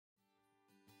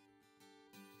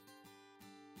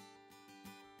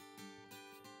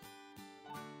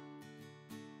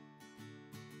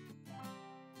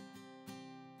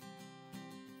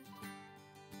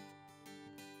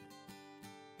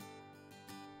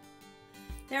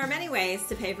There are many ways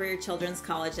to pay for your children's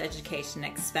college education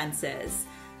expenses.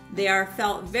 They are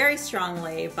felt very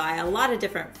strongly by a lot of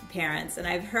different parents, and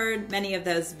I've heard many of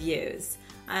those views.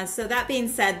 So that being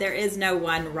said, there is no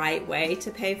one right way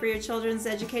to pay for your children's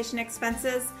education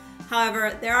expenses.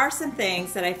 However, there are some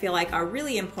things that I feel like are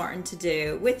really important to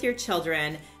do with your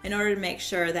children in order to make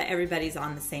sure that everybody's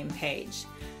on the same page.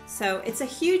 So it's a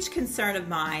huge concern of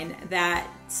mine that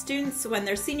students, when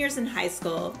they're seniors in high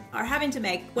school, are having to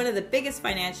make one of the biggest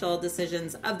financial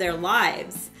decisions of their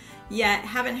lives, yet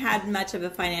haven't had much of a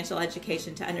financial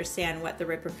education to understand what the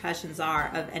repercussions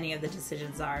are of any of the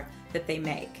decisions are that they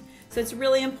make. So it's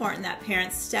really important that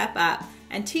parents step up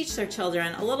and teach their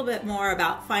children a little bit more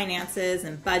about finances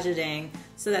and budgeting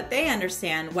so that they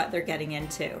understand what they're getting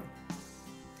into.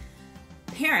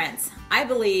 Parents, I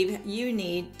believe you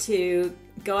need to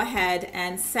go ahead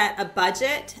and set a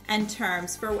budget and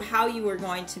terms for how you are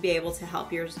going to be able to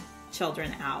help your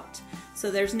children out. So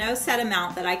there's no set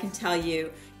amount that I can tell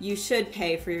you you should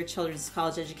pay for your children's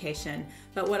college education,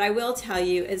 but what I will tell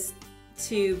you is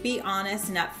to be honest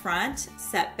and upfront,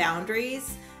 set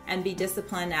boundaries, and be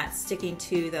disciplined at sticking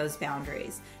to those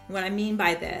boundaries. And what I mean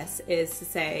by this is to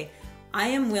say, I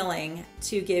am willing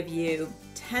to give you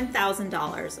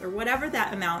 $10,000 or whatever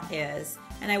that amount is,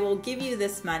 and I will give you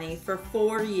this money for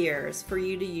 4 years for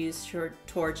you to use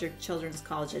towards your children's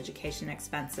college education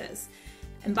expenses.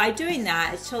 And by doing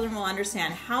that, children will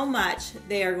understand how much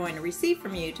they are going to receive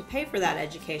from you to pay for that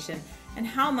education and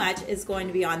how much is going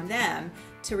to be on them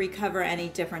to recover any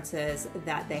differences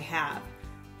that they have.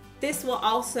 This will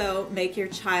also make your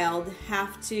child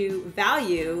have to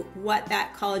value what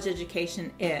that college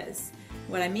education is.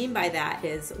 What I mean by that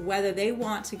is whether they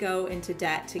want to go into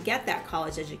debt to get that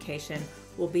college education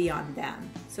will be on them.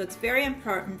 So it's very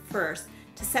important first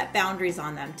to set boundaries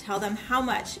on them. Tell them how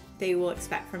much they will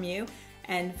expect from you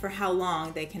and for how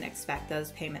long they can expect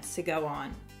those payments to go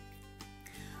on.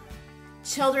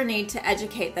 Children need to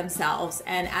educate themselves,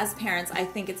 and as parents, I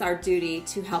think it's our duty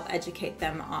to help educate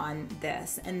them on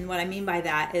this. And what I mean by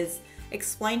that is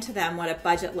explain to them what a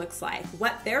budget looks like,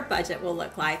 what their budget will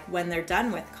look like when they're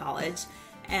done with college,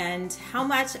 and how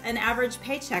much an average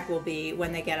paycheck will be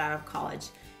when they get out of college.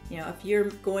 You know, if you're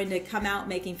going to come out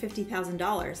making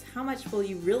 $50,000, how much will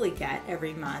you really get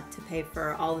every month to pay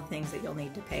for all the things that you'll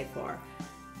need to pay for?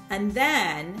 And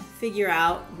then figure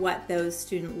out what those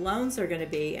student loans are going to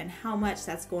be and how much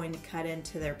that's going to cut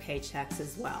into their paychecks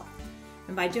as well.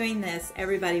 And by doing this,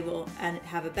 everybody will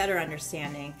have a better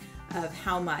understanding of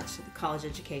how much the college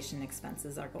education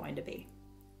expenses are going to be.